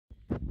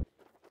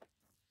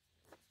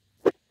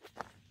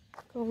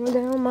Going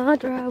down my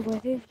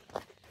driveway,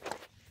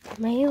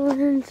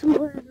 mailing some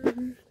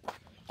letters.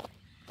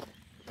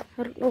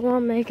 I don't know why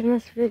I'm making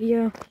this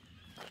video.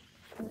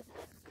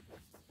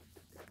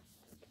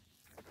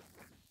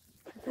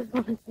 I just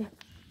wanted to.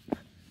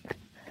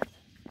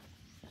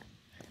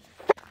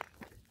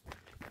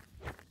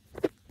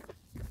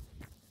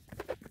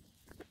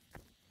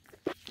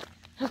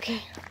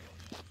 Okay,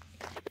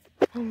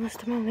 almost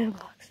to my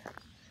mailbox.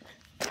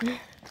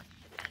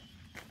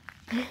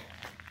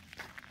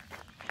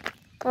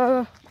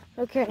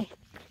 Okay,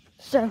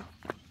 so.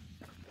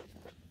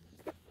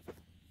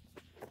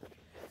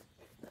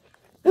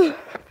 It's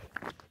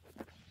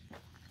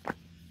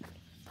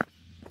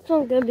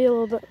only gonna be a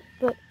little bit,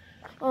 but,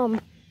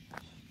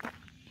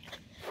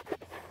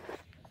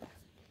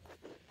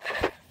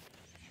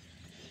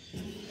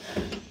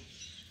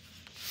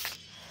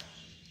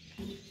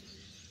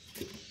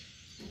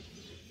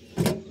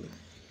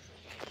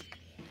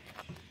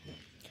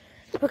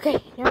 okay,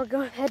 now we're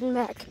going heading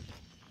back.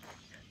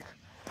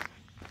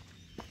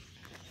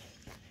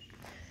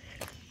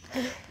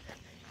 I'm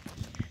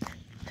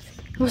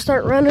gonna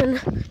start running.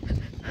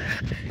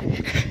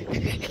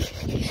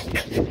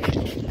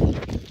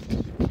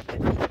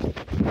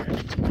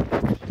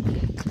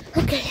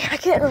 Okay, I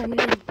can't run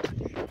anymore.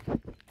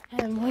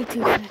 I'm way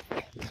too fast.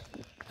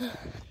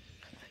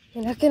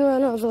 And I can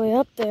run all the way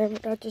up there,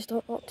 but I just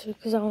don't want to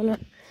because I want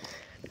to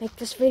make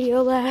this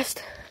video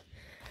last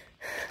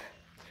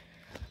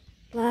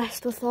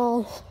with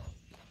all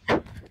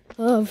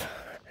of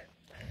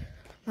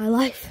my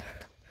life.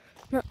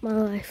 Not my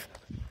life.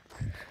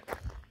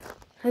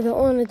 I don't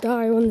want to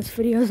die when this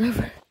video's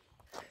over.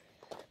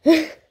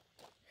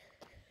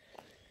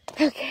 Okay,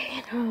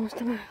 now I'm almost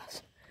to my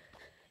house.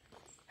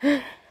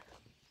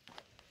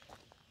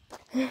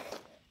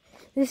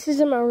 This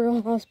isn't my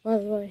real house, by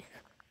the way.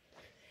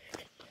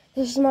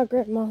 This is my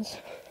grandma's.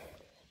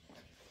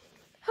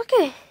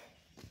 Okay.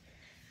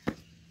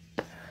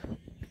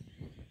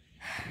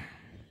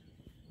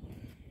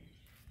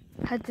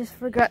 I just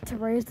forgot to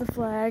raise the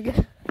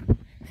flag.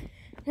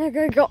 And I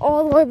gotta go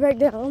all the way back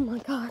down. Oh my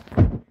god.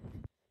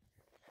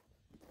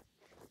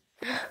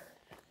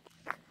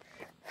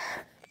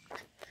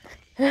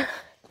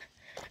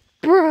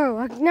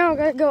 Bro, now I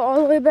gotta go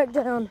all the way back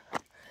down.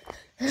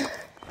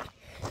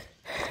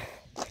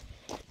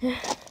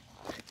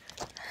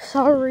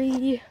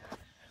 Sorry.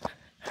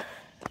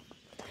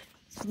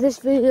 So this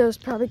video is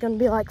probably gonna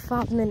be like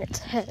 5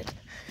 minutes ahead.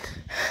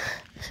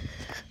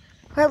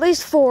 Or at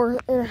least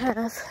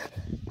 4.5.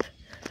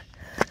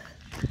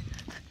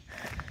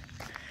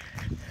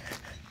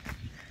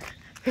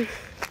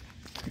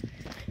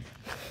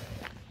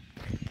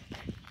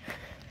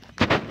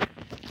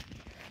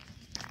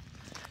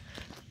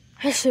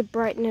 I should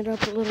brighten it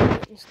up a little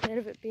bit instead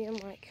of it being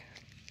like,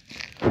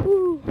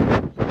 woo.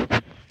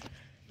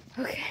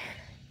 Okay.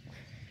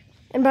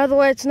 And by the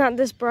way, it's not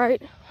this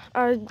bright.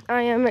 I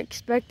am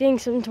expecting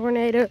some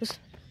tornadoes.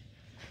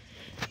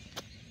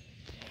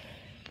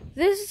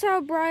 This is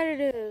how bright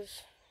it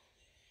is.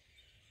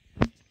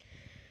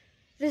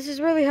 This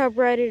is really how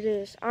bright it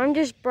is. I'm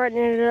just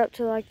brightening it up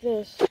to like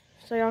this,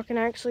 so y'all can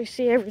actually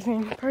see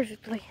everything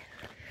perfectly.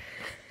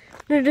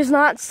 It is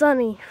not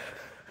sunny.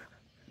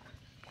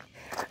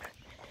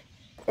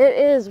 It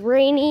is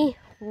rainy,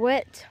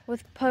 wet,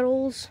 with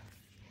puddles.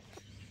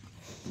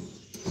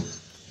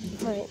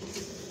 Right.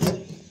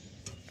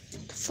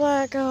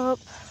 Flag up.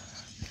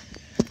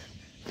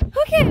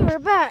 Okay, we're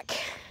back.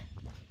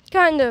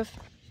 Kind of.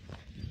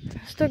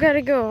 Still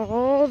gotta go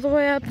all the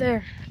way up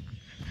there.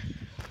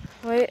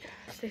 Wait,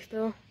 stay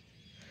still.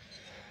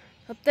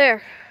 Up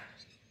there.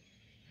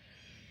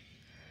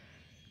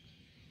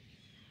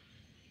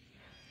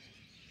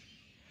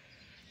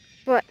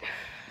 But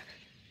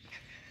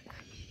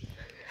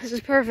this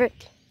is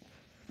perfect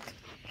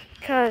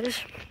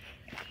because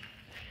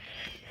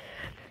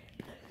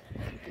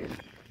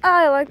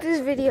I like this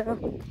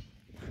video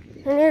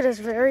and it is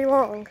very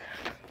long.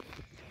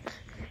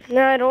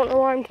 Now I don't know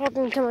why I'm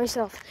talking to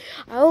myself.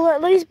 I will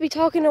at least be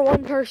talking to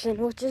one person,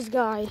 which is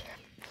Guy.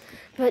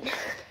 But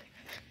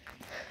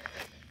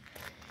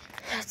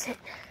that's it.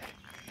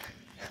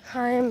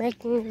 I am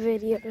making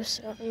videos,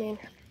 so I mean,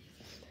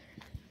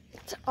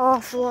 it's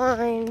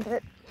offline,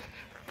 but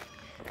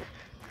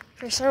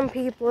for some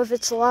people, if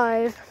it's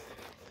live,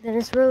 then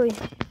it's really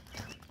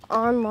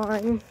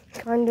online,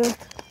 kind of,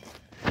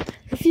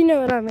 if you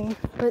know what I mean.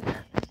 But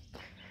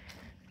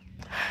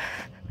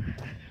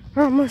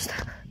we're almost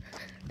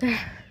there.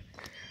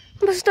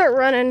 I'm gonna start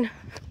running.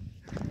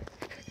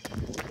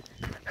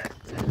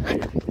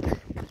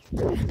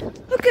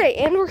 Okay,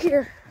 and we're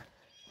here.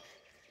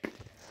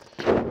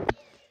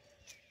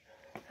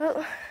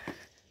 Oh,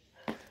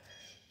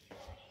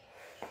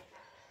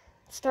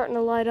 it's starting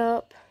to light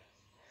up.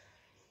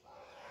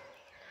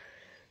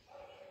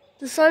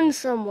 The sun's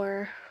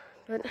somewhere,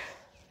 but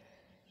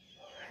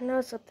I know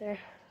it's up there.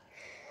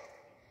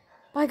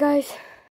 Bye, guys.